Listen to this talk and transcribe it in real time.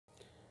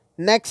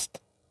Next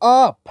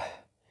up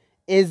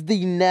is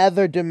the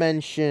nether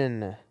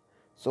dimension.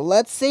 So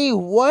let's see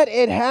what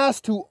it has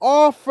to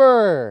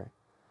offer.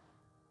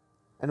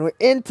 And we're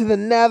into the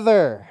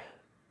nether.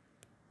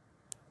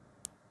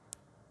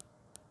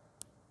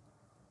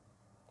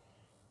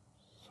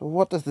 So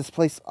what does this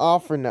place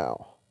offer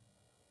now?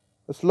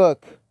 Let's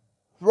look.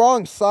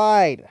 Wrong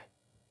side.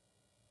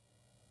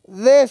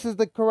 This is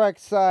the correct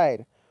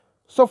side.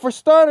 So for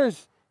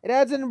starters, it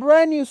adds in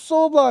brand new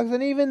soul blocks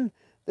and even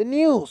the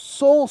new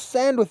soul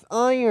sand with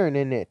iron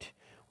in it,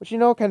 which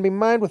can be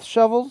mined with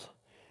shovels.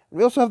 And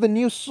we also have the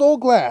new soul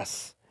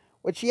glass,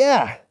 which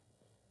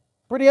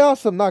pretty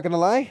awesome, not gonna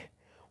lie.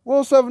 We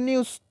also have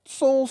new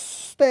soul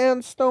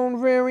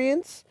sandstone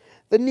variants,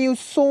 the new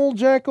soul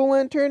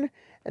jack-o'-lantern,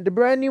 and the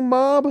brand new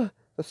mob,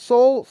 the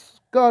soul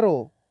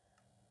scuttle.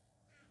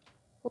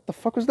 What the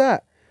fuck was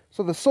that?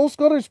 So the soul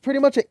scuttle is pretty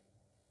much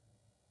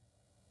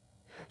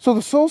So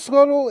the soul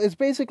scuttle is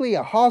basically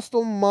a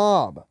hostile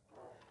mob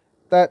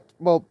that,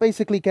 well,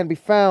 basically can be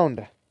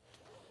found.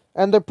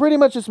 And they're pretty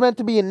much just meant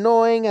to be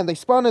annoying, and they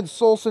spawn in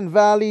Soulson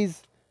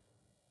valleys.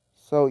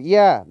 So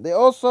yeah, they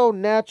also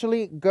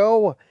naturally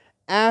go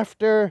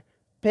after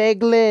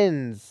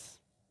piglins.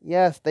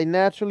 Yes, they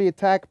naturally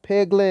attack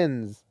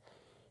piglins.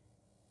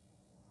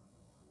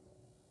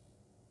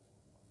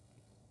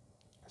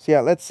 So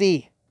yeah, let's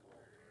see.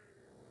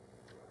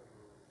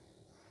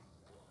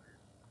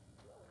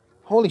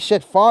 Holy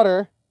shit,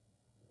 fodder.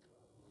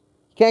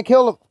 Can't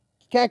kill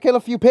a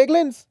few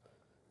piglins?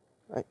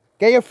 Right.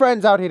 Get your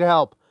friends out here to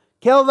help.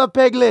 Kill the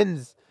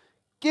piglins.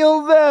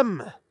 Kill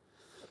them.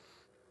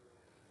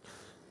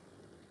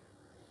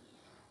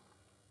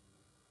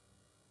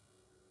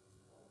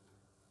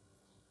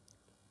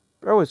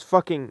 Bro is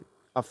fucking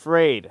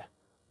afraid.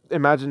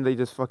 Imagine they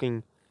just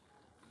fucking...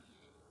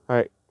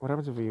 Alright, what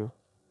happens if you...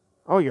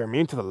 Oh, you're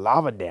immune to the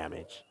lava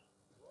damage.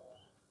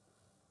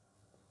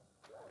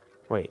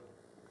 Wait.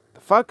 The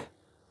fuck?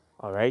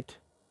 Alright.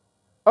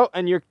 Oh,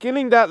 and you're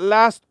killing that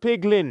last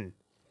piglin.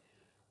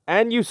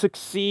 And you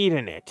succeed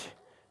in it.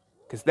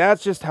 Because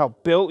that's just how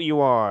built you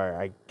are,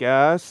 I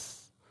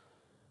guess.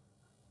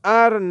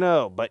 I don't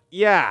know, but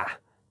yeah.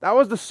 That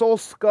was the soul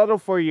scuttle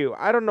for you.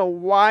 I don't know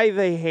why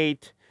they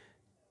hate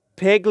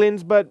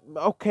piglins, but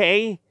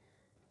okay.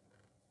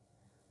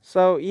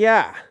 So,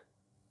 yeah.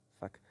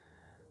 Fuck.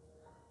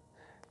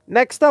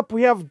 Next up,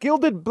 we have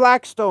Gilded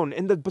Blackstone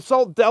in the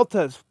Basalt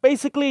Deltas.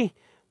 Basically,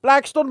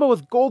 Blackstone, but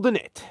with gold in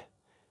it.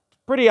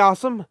 Pretty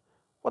awesome.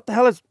 What the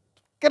hell is...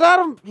 Get out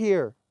of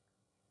here!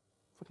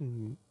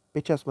 Fucking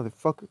bitch-ass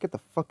motherfucker. Get the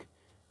fuck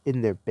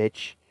in there,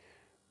 bitch.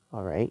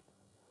 Alright.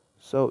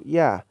 So,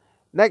 yeah.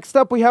 Next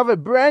up, we have a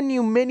brand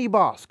new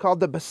mini-boss called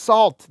the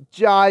Basalt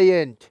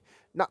Giant.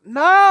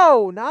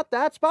 No! Not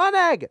that spawn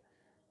egg!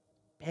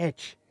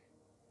 Bitch.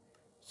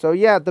 So,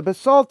 yeah, the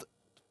Basalt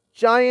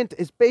Giant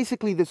is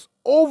basically this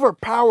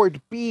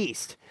overpowered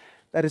beast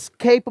that is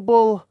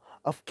capable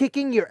of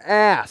kicking your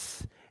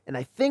ass. And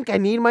I think I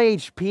need my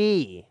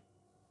HP.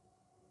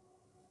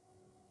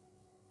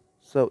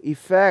 So,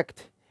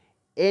 effect.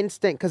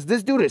 Instant. Because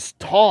this dude is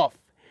tough.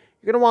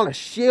 You're going to want a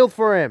shield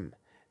for him.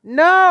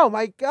 No!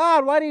 My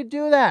god, why do you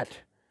do that?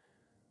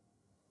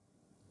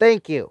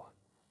 Thank you.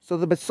 So,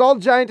 the Basalt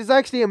Giant is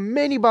actually a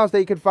mini-boss that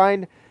you can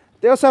find.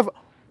 They also have...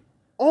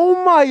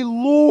 Oh my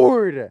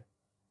lord!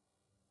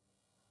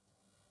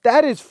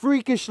 That is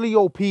freakishly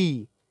OP.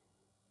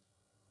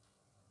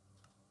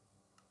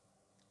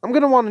 I'm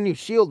going to want a new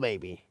shield,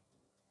 maybe.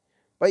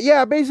 But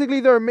yeah, basically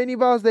there are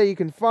mini-boss that you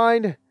can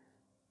find.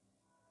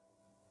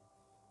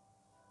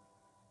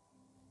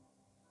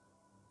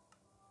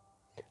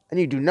 And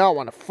you do not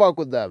want to fuck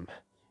with them.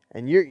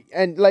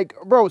 And like,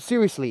 bro,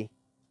 seriously.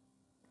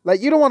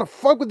 Like, you don't want to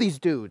fuck with these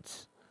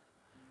dudes.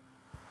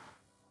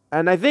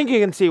 And I think you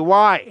can see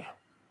why.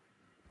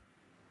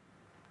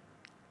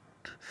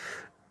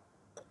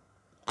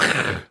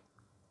 Let's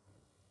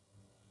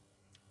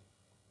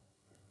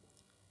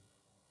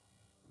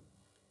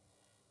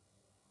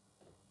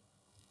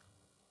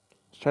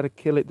try to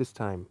kill it this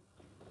time.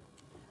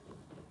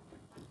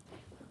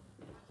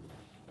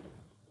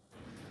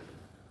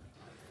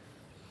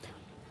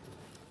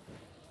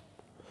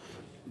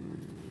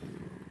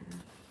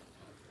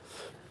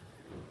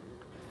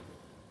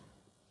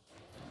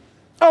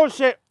 Oh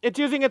shit, it's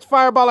using its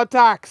fireball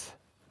attacks.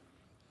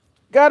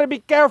 Gotta be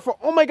careful.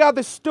 Oh my god,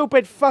 this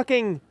stupid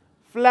fucking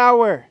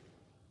flower.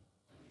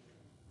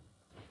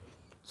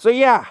 So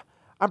yeah,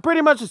 I'm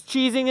pretty much just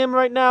cheesing him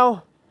right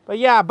now. But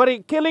yeah,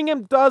 killing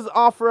him does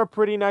offer a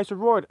pretty nice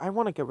reward. I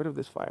want to get rid of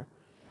this fire.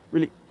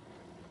 Really.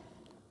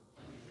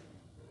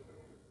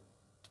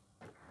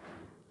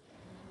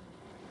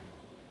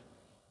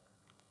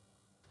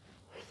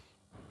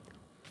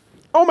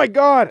 Oh my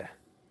god.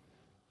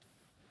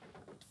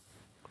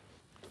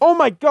 Oh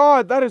my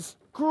god, that is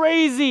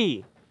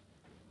crazy.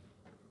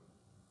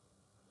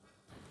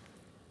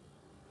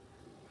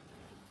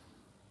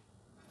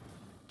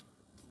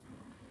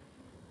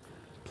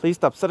 Please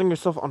stop setting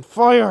yourself on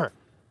fire.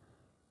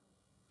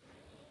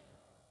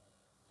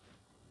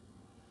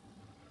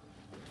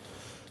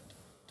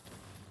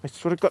 I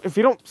swear to God, if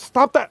you don't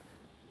stop that...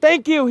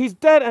 Thank you, he's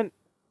dead, and...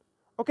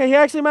 Okay, he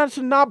actually managed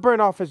to not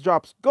burn off his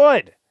drops.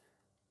 Good.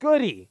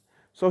 Goody.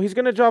 So he's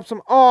gonna drop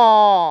some...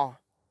 Aw,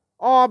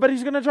 but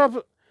he's gonna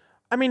drop...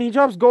 I mean, he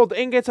drops gold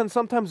ingots and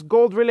sometimes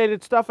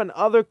gold-related stuff and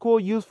other cool,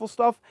 useful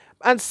stuff.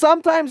 And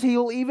sometimes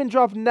he'll even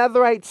drop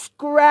netherite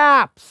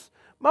scraps.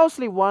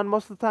 Mostly one,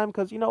 most of the time,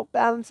 because, you know,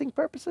 balancing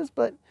purposes,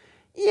 but,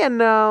 you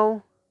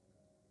know...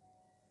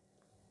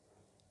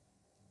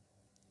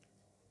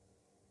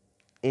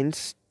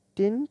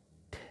 Instant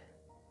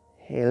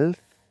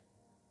health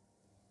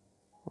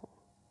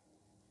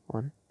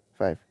 1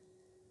 5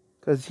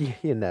 because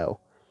you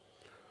know.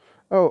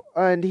 Oh,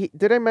 and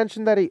did I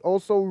mention that he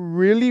also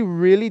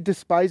really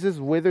despises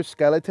wither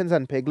skeletons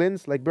and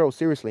piglins? Like, bro,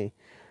 seriously.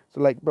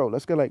 So like, bro,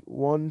 let's get like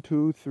 1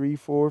 2 3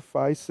 4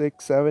 5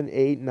 6 7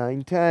 8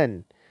 9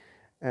 10,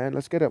 and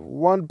let's get a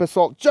 1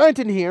 basalt giant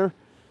in here.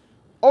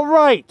 All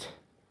right,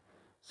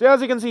 so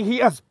as you can see, he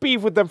has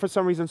beef with them for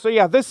some reason. So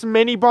yeah, this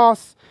mini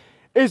boss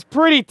is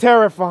pretty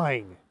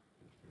terrifying.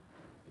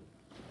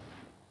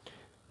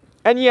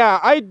 And yeah,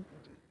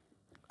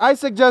 I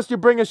suggest you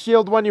bring a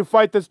shield when you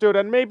fight this dude,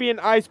 and maybe an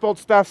ice bolt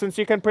staff, since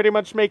you can pretty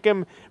much make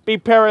him be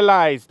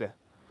paralyzed.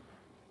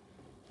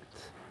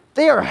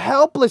 They are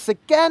helpless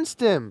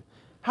against him.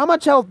 How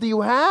much health do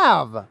you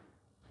have?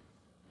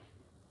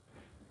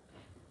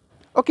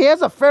 Okay,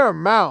 that's a fair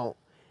amount.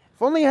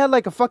 If only you had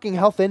like a fucking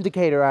health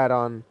indicator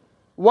add-on.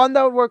 One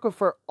that would work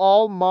for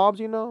all mobs,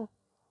 you know?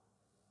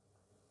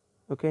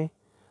 Okay.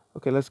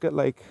 Okay, let's get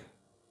like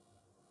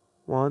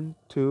 1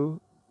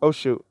 2. Oh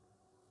shoot.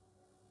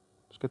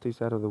 Let's get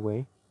these out of the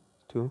way.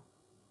 2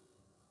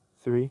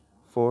 3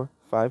 4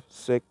 5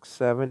 6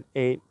 7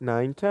 8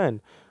 9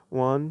 10.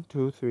 1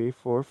 2 3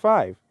 4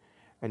 5.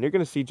 And you're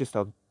gonna see just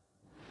how...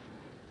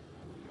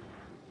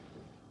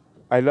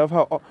 I love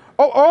how...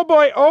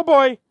 Oh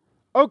boy!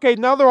 Okay,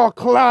 now they're all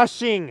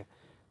clashing.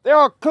 They're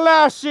all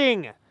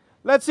clashing.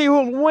 Let's see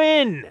who'll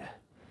win.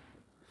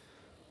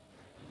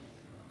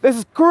 This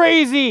is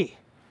crazy.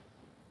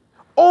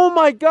 Oh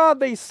my God,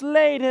 they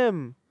slayed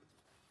him.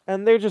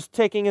 And they're just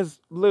taking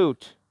his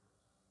loot.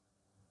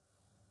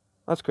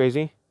 That's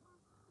crazy.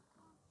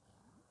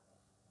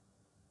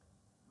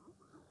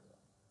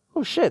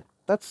 Oh shit,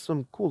 that's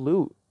some cool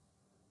loot.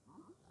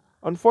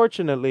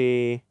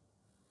 Unfortunately,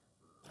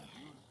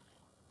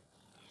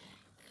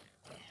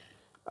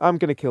 I'm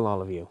gonna kill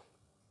all of you.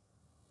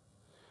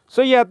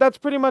 So yeah, that's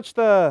pretty much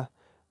the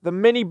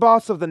mini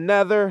boss of the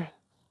Nether.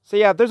 So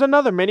yeah, there's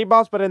another mini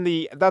boss, but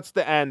that's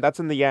the end. That's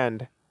in the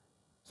end.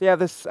 So yeah,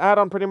 this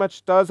add-on pretty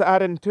much does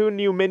add in 2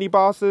 new mini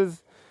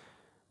bosses,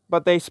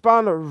 but they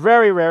spawn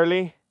very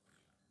rarely,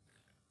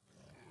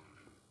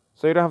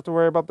 so you don't have to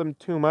worry about them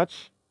too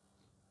much.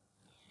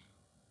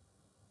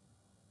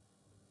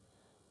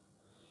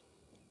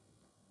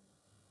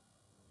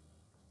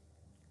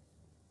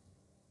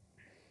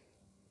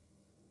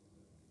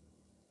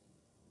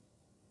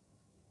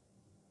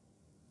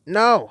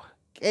 No,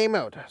 game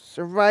mode,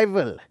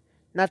 survival,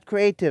 not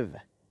creative.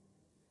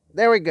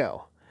 There we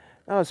go.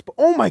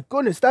 Oh my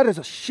goodness, that is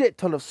a shit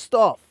ton of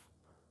stuff.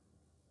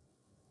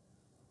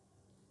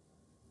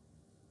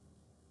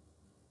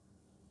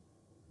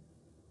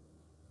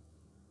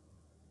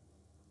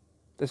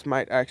 This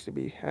might actually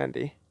be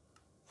handy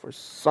for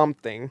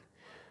something.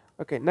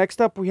 Okay, next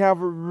up we have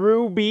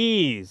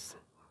rubies,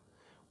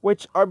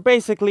 which are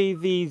basically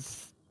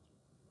this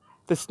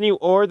new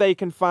ore that you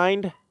can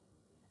find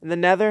in the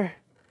Nether.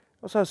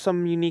 Also has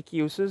some unique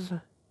uses,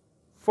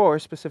 4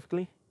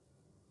 specifically.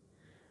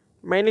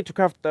 Mainly to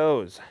craft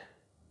those.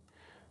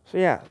 So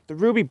yeah, the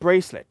ruby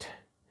bracelet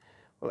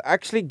will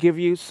actually give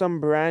you some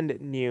brand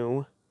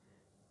new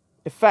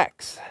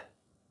effects.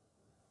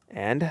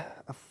 And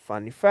a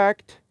funny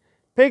fact,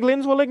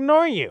 piglins will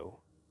ignore you.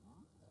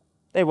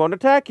 They won't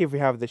attack you if you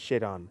have this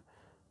shit on.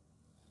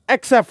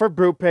 Except for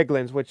brute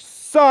piglins, which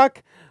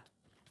suck.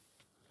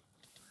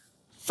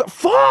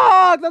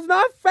 Fuck! That's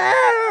not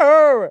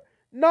fair!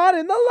 Not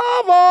in the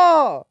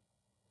lava!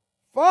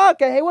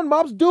 Fuck, I hate when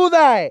mobs do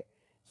that.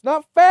 It's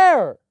not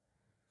fair.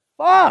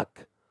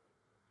 Fuck.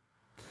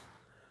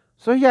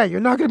 So yeah,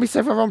 you're not gonna be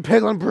safe around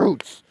piglin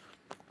brutes.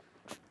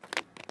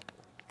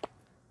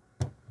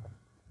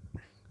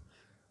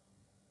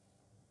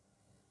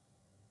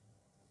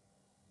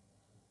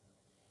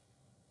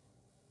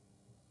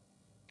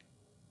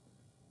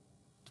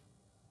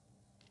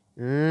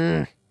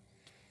 Let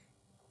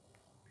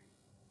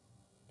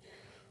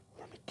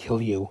me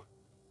kill you.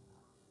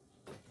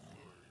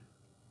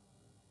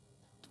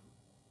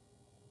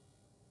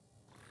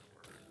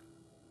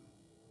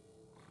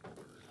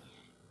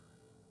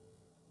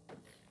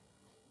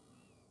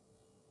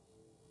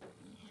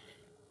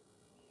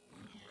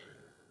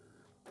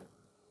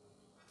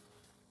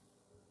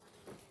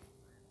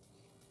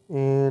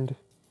 And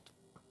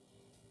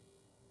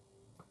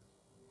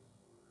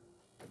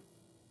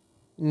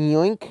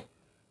yoink.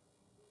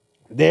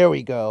 There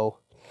we go.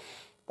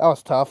 That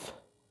was tough.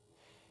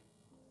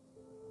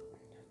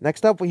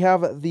 Next up we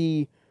have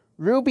the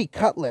Ruby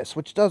Cutlass,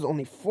 which does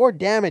only 4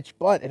 damage,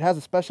 but it has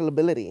a special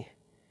ability.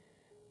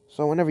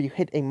 So whenever you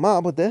hit a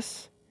mob with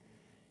this,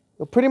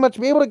 you'll pretty much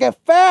be able to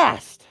get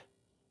fast.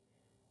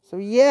 So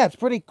yeah, it's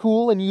pretty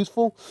cool and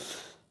useful.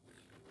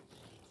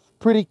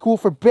 Pretty cool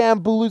for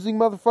bamboozling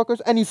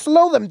motherfuckers. And you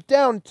slow them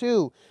down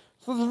too.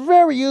 So it's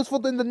very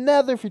useful in the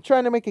nether if you're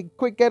trying to make a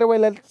quick getaway.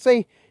 Let's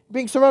say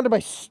being surrounded by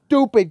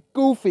stupid,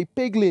 goofy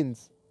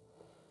piglins.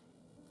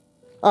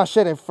 Oh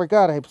shit, I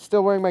forgot. I'm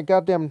still wearing my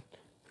goddamn...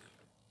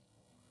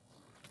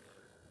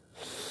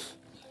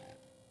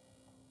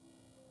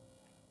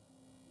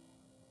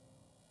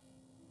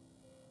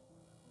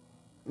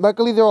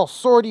 Luckily, they're all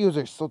sword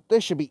users, so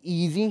this should be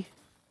easy.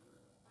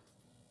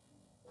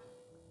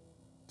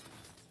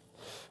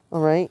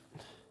 Alright.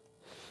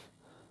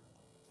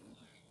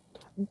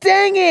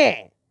 Dang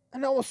it!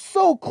 And I was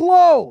so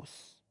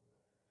close!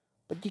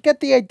 But you get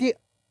the idea.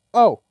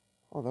 Oh.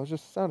 Oh, that was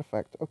just a sound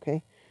effect.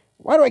 Okay.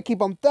 Why do I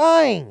keep on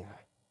dying?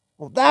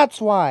 Well, that's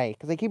why.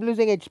 Because I keep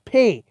losing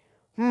HP.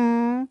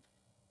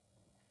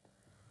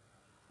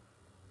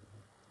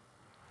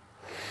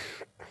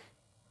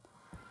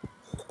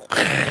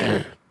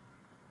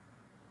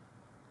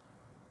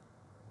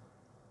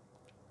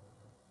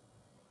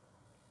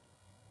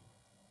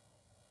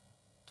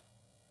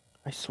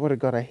 I swear to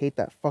God, I hate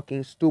that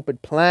fucking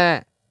stupid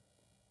plant.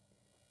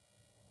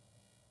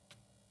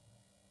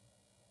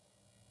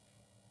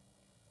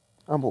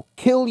 I will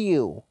kill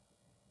you.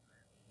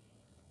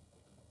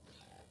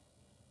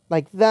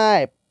 Like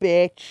that,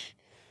 bitch.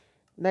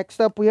 Next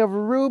up, we have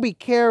ruby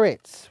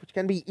carrots, which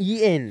can be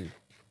eaten.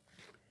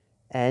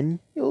 And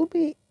you'll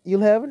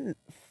have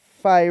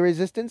fire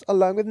resistance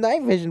along with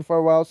night vision for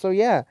a while, so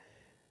yeah.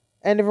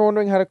 And if you're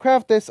wondering how to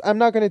craft this, I'm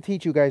not going to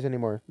teach you guys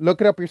anymore.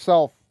 Look it up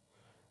yourself.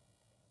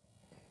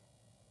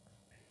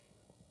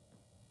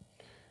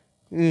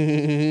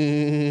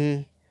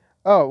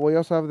 Oh, we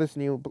also have this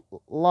new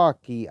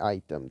blocky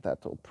item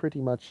that will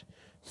pretty much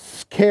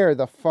scare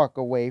the fuck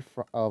away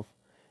of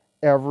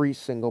every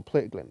single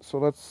piglin. So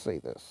let's say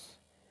this.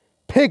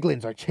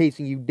 Piglins are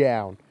chasing you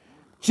down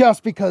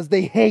just because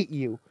they hate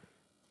you.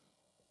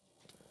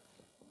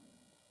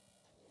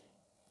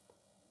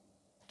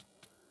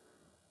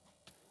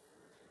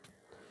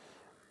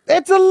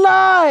 It's a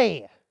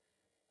lie!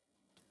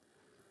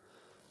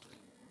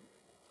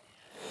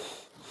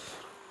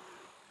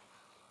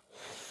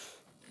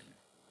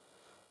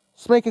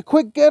 Let's make a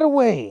quick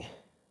getaway.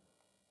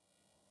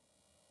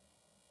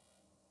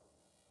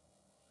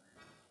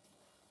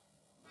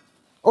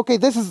 Okay,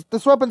 this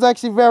weapon's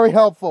actually very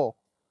helpful.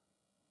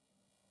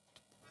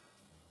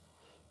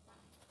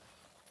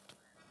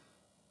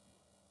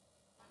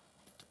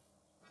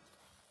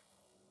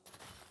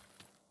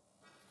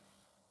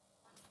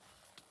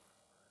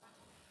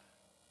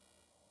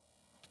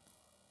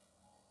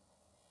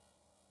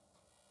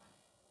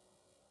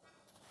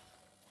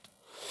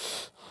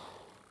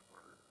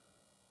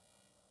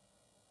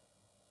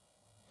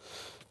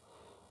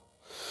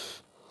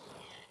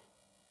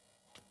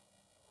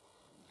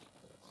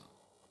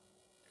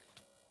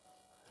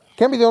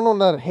 Can't be the only one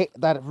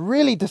that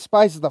really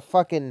despises the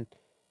fucking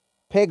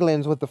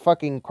piglins with the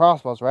fucking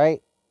crossbows,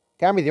 right?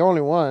 Can't be the only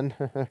one.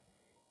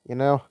 You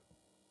know?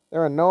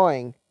 They're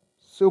annoying.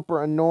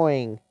 Super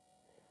annoying.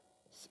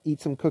 Let's eat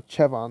some cooked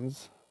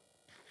chevons.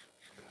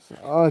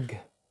 Ugh.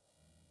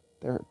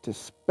 They're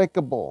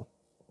despicable.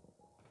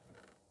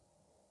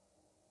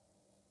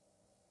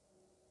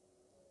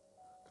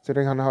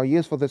 Considering on how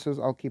useful this is,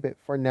 I'll keep it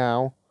for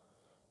now.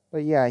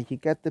 But yeah, you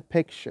get the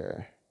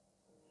picture.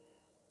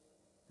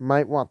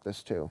 Might want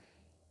this too.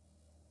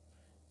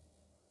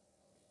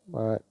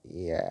 But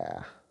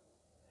yeah.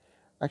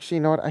 Actually,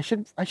 you know what? I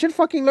should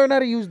fucking learn how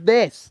to use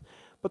this.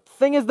 But the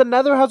thing is, the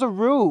nether has a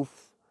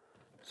roof.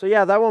 So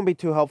yeah, that won't be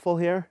too helpful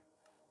here.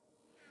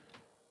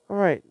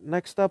 Alright,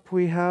 next up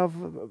we have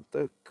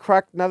the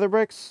cracked nether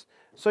bricks.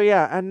 So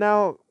yeah, and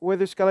now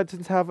wither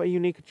skeletons have a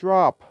unique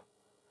drop.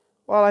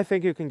 Well, I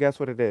think you can guess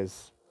what it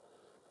is.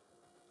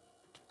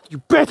 You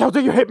bitch, how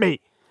dare you hit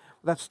me?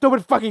 With that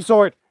stupid fucking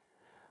sword.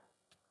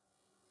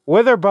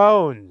 Wither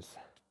bones.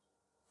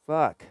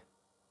 Fuck.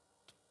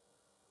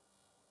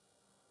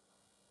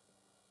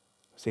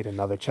 Let's eat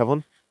another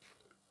chevron.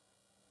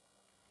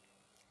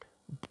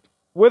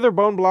 Wither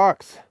bone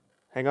blocks.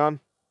 Hang on.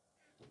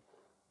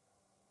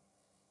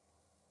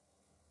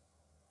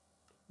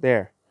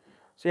 There.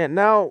 So yeah,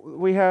 now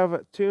we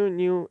have 2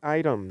 new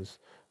items.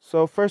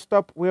 So first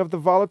up, we have the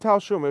volatile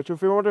shroom, which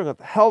if you're wondering what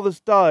the hell this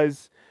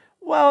does,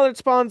 well, it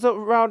spawns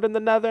around in the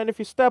nether, and if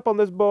you step on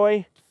this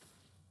boy,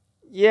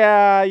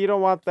 yeah, you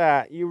don't want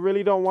that. You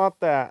really don't want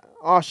that.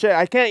 Oh shit,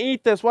 I can't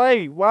eat this.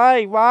 Why?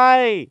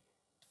 Why?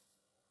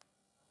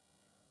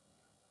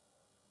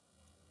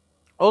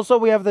 Also,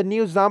 we have the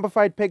new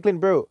zombified piglin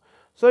brew.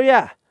 So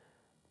yeah,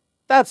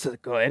 that's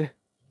good.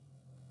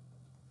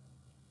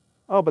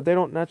 Oh, but they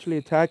don't naturally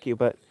attack you,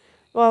 but...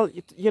 Well,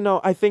 you know,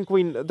 I think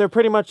they're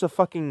pretty much the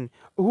fucking...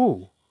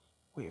 Ooh.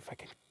 Wait, if I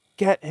can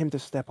get him to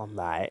step on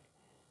that.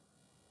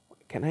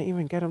 Can I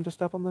even get him to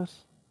step on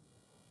this?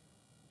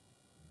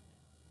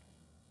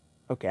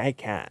 Okay, I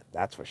can't.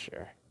 That's for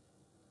sure.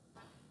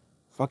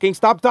 Fucking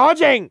stop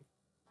dodging!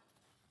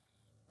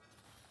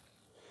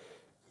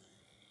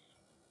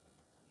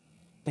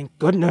 Thank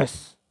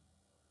goodness.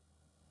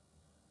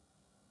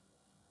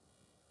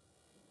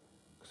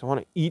 Because I want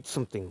to eat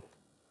something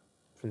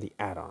from the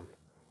add-on.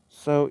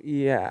 So,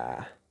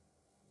 yeah.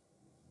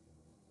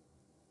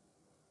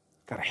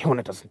 God, I hate when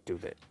it doesn't do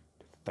that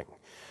thing.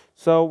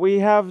 So, we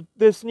have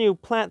this new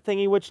plant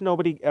thingy, which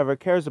nobody ever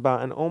cares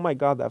about. And oh my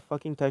god, that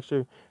fucking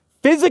texture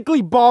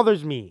physically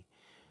bothers me.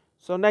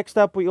 So, next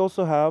up, we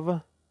also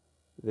have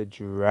the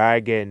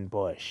dragon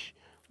bush,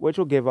 which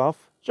will give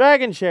off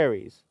dragon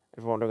cherries. If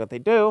you're wondering what they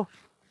do,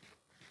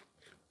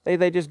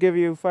 they just give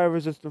you fire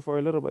resistance for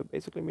a little bit,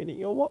 basically meaning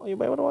you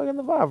may want to walk in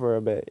the fire for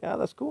a bit. Yeah,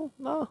 that's cool.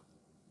 No,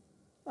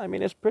 I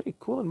mean it's pretty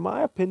cool in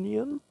my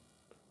opinion.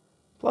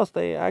 Plus,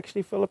 they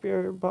actually fill up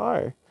your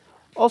bar.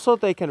 Also,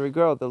 they can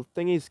regrow. The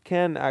thingies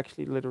can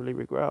actually literally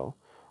regrow.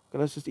 Okay,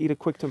 let's just eat a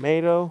quick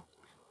tomato.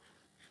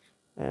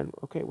 And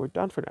okay, we're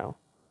done for now.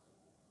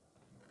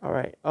 All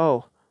right.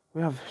 Oh,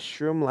 we have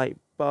shroom-like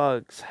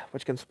bugs,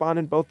 which can spawn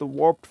in both the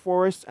warped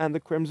forests and the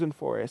crimson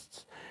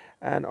forests.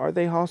 And are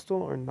they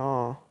hostile or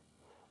nah?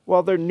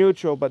 Well, they're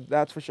neutral, but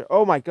that's for sure.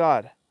 Oh my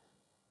god.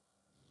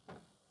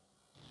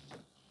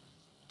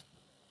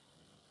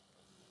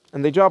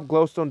 And they drop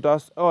glowstone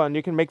dust. Oh, and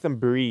you can make them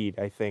breed,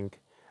 I think.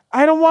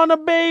 I don't want a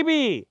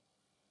baby!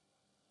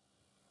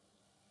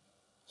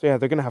 So yeah,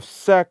 they're gonna have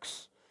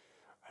sex.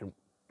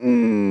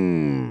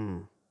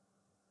 And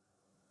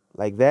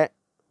like that.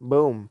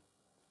 Boom.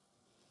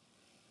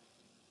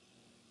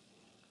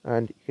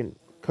 And you can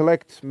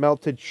collect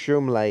melted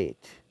shroomlight.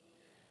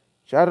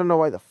 Which I don't know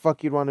why the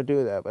fuck you'd want to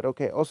do that, but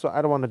okay. Also,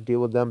 I don't want to deal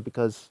with them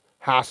because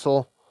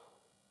hassle.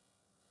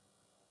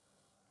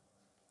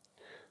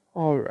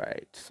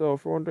 Alright, so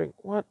if you're wondering,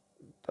 what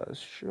does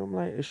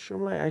shroomlight? Is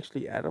shroomlight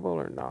actually edible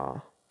or nah?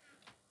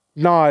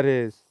 Nah, it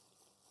is.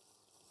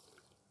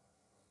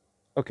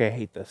 Okay, I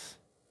hate this.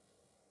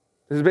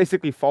 This is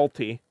basically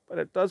faulty, but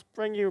it does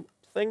bring you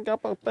think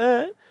up a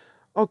bit.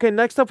 Okay,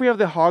 next up we have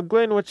the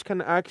hoglin, which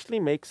can actually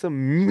make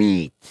some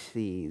meat.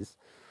 So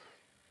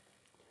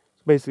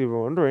basically,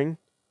 we're wondering,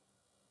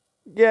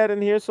 get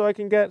in here so I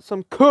can get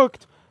some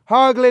cooked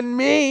hoglin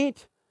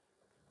meat.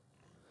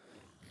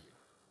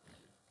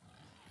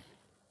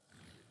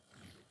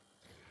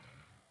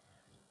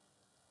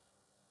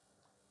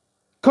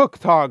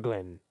 Cooked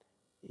hoglin.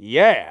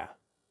 Yeah.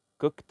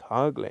 Cooked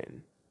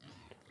hoglin.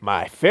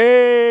 My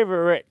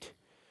favorite.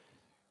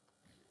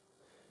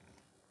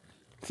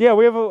 So yeah,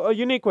 we have a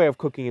unique way of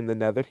cooking in the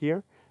nether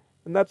here.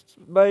 And that's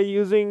by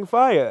using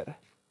fire.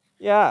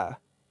 Yeah.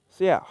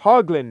 So yeah,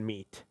 hoglin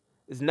meat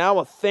is now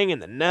a thing in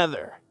the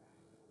nether.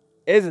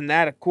 Isn't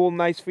that a cool,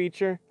 nice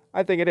feature?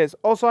 I think it is.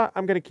 Also,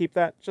 I'm going to keep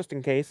that just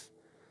in case.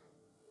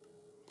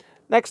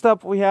 Next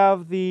up, we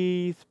have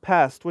the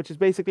pest, which is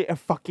basically a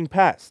fucking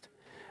pest.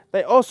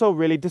 They also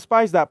really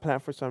despise that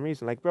plant for some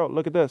reason. Like, bro,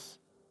 look at this.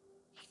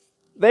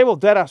 They will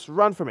deadass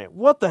run from it.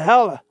 What the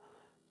hell?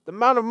 The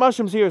amount of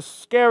mushrooms here is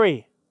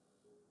scary.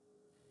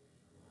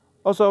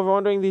 Also, if you're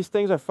wondering, these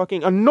things are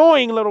fucking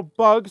annoying little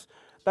bugs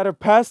that are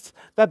pests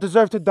that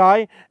deserve to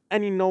die.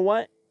 And you know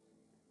what?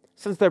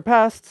 Since they're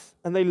pests,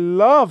 and they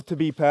love to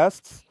be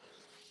pests,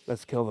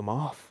 let's kill them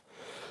off.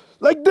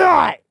 Like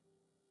that!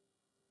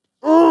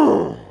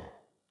 I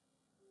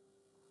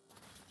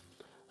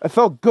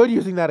felt good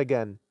using that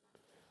again.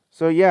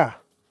 So yeah.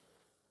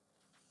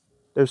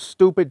 They're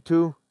stupid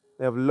too.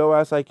 They have low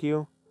ass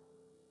IQ.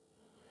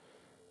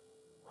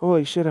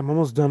 Holy shit, I'm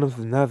almost done with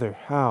the nether.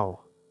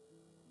 How?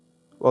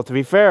 Well, to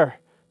be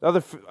fair, the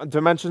other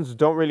dimensions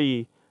don't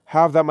really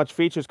have that much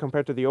features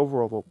compared to the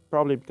overworld. Well,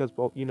 probably because,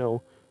 well, you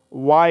know,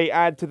 why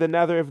add to the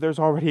nether if there's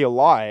already a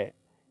lot?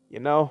 You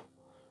know?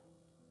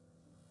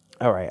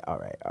 Alright.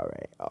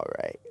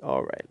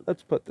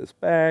 Let's put this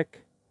back.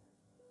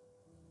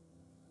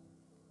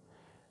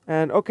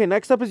 And, okay,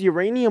 next up is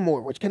uranium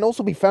ore, which can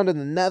also be found in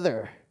the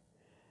nether.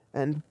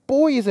 And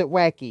boy, is it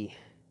wacky.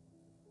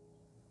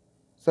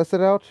 Test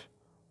it out.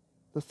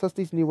 Let's test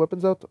these new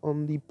weapons out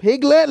on the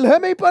piglet.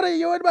 Let me put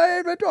you in my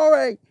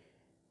inventory.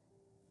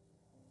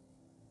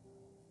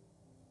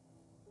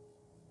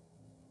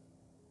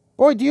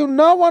 Boy, do you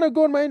not want to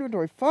go in my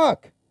inventory?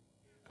 Fuck.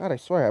 God, I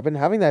swear, I've been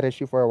having that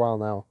issue for a while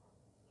now.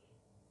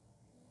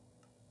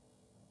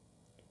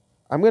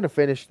 I'm going to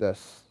finish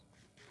this.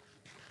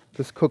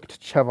 This cooked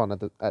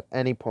chevon at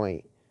any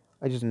point.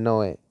 I just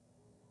know it.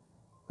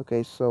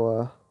 Okay,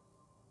 so,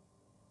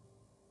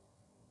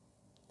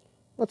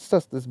 let's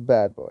test this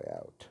bad boy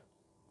out.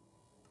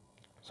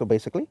 So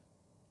basically,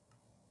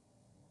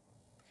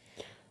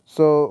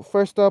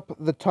 first up,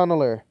 the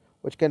tunneler,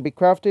 which can be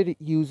crafted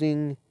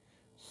using,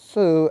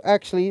 so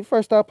actually,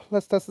 first up,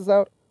 let's test this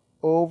out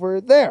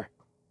over there.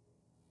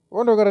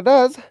 Wonder what it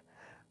does.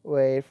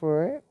 Wait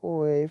for it.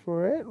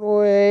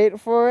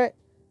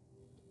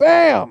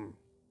 Bam!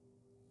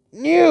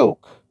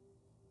 Nuke!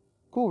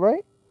 Cool,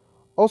 right?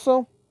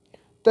 Also,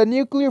 the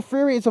nuclear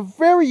fury is a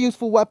very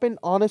useful weapon,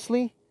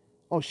 honestly.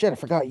 Oh shit, I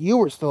forgot you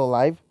were still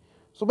alive.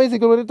 So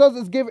basically what it does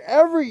is give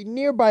every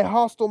nearby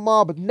hostile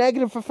mob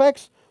negative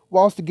effects,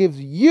 whilst it gives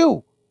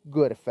you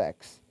good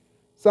effects.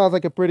 Sounds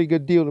like a pretty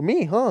good deal to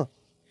me, huh?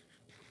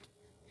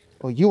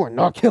 Oh, you are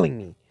not killing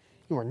me.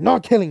 You are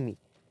not killing me.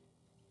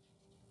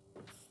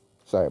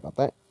 Sorry about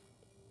that.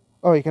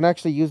 Oh, you can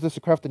actually use this to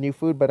craft a new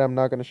food, but I'm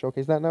not going to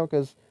showcase that now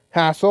because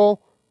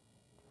hassle.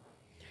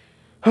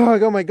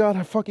 Oh my god,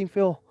 I fucking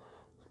feel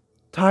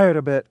tired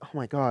a bit. Oh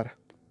my god.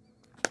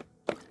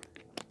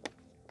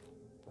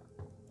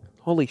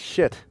 Holy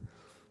shit.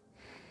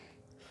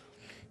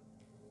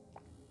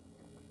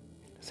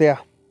 So yeah.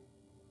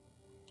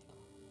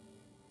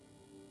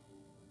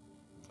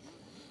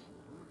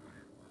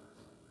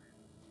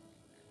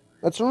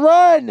 Let's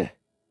run!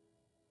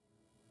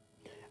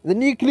 The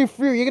nuclear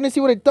fury, you're gonna see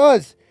what it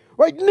does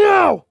right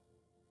now!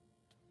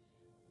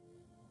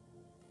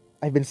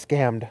 I've been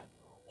scammed.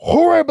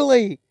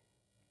 Horribly!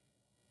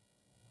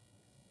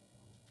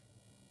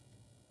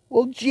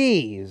 Well,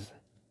 geez.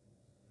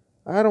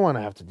 I don't want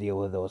to have to deal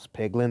with those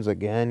piglins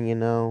again, you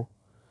know.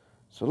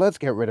 So let's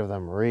get rid of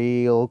them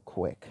real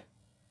quick.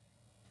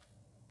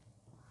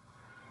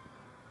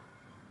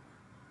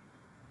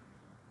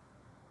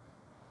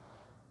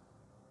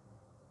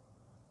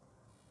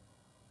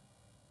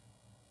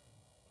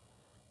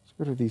 Let's get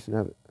rid of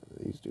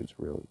these dudes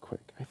really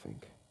quick, I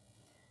think.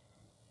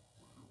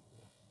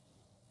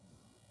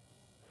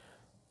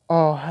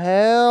 Oh,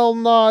 hell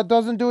no. It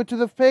doesn't do it to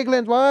the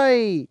piglins.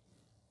 Why?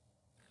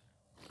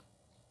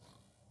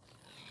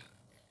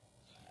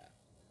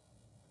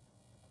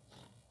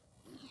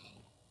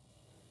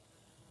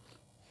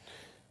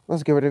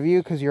 Let's get rid of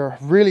you because you're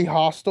really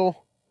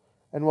hostile.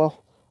 And,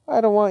 well,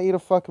 I don't want you to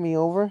fuck me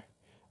over.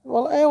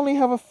 Well, I only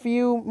have a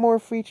few more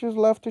features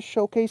left to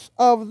showcase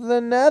of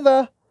the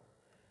Nether.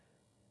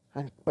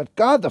 But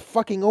God, the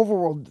fucking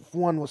Overworld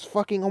one was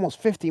fucking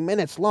almost 50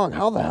 minutes long.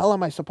 How the hell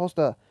am I supposed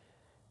to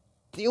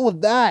deal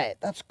with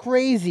that? That's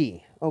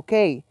crazy.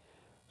 Okay.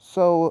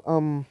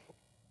 So,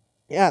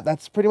 yeah,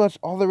 that's pretty much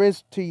all there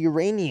is to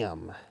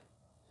uranium.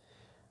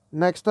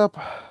 Next up,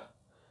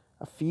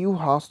 a few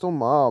hostile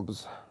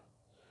mobs.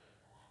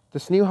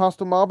 This new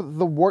hostile mob,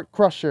 the Wart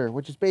Crusher,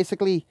 which is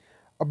basically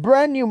a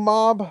brand new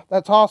mob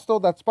that's hostile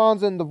that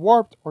spawns in the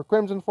Warped or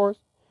Crimson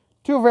Forest.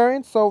 Two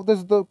variants, so this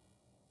is the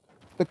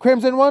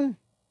Crimson one.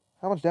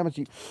 How much damage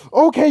do you...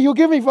 Okay, you'll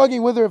give me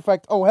fucking Wither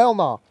Effect. Oh, hell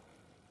no.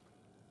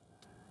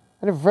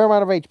 I have a fair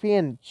amount of HP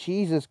and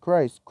Jesus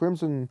Christ.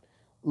 Crimson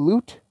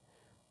Loot?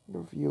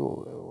 If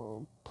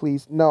you...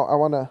 please. No, I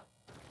want a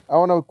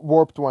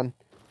Warped one.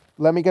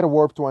 Let me get a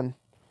Warped one.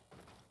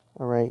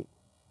 Alright.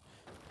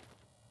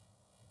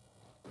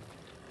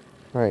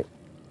 Alright.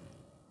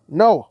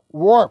 No!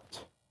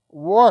 Warped!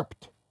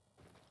 Warped!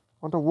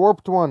 I want a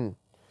Warped one.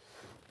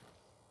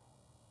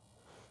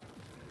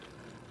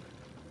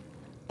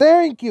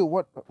 Thank you!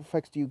 What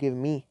effects do you give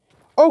me?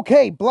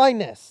 Okay,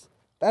 blindness!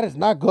 That is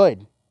not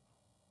good.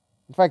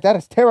 In fact, that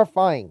is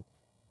terrifying.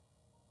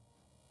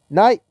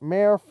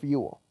 Nightmare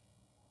fuel.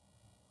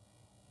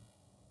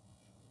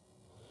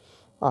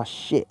 Ah,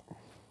 shit.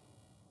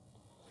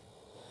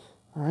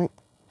 Alright.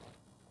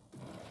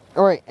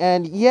 Alright,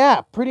 and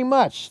yeah, pretty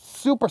much.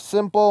 Super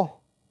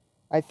simple.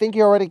 I think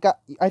you got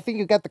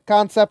the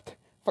concept.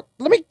 Fuck,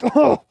 let me...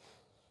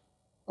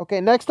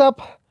 Okay, next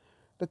up,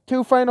 the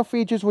two final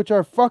features, which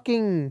are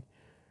fucking...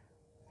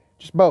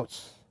 just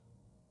boats.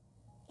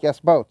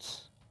 Yes,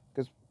 boats.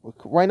 Because,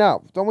 why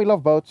not? Don't we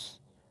love boats?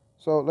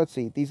 So, let's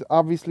see. These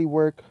obviously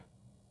work.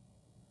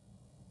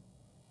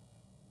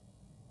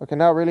 Okay,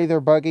 not really. They're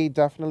buggy,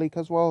 definitely.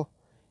 Because, well,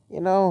 you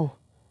know,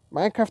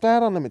 Minecraft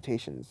add-on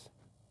limitations.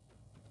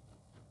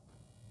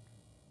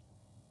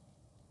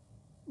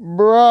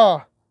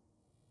 Bruh.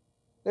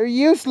 They're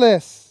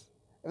useless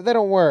if they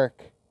don't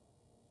work.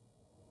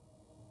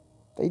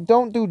 They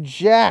don't do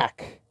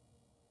jack.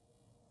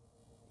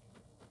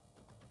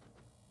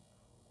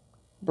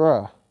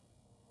 Bruh.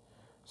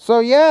 So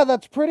yeah,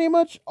 that's pretty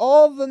much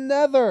all the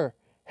Nether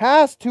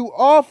has to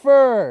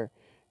offer.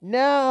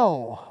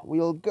 Now,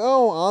 we'll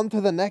go on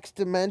to the next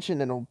dimension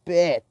in a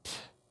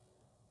bit.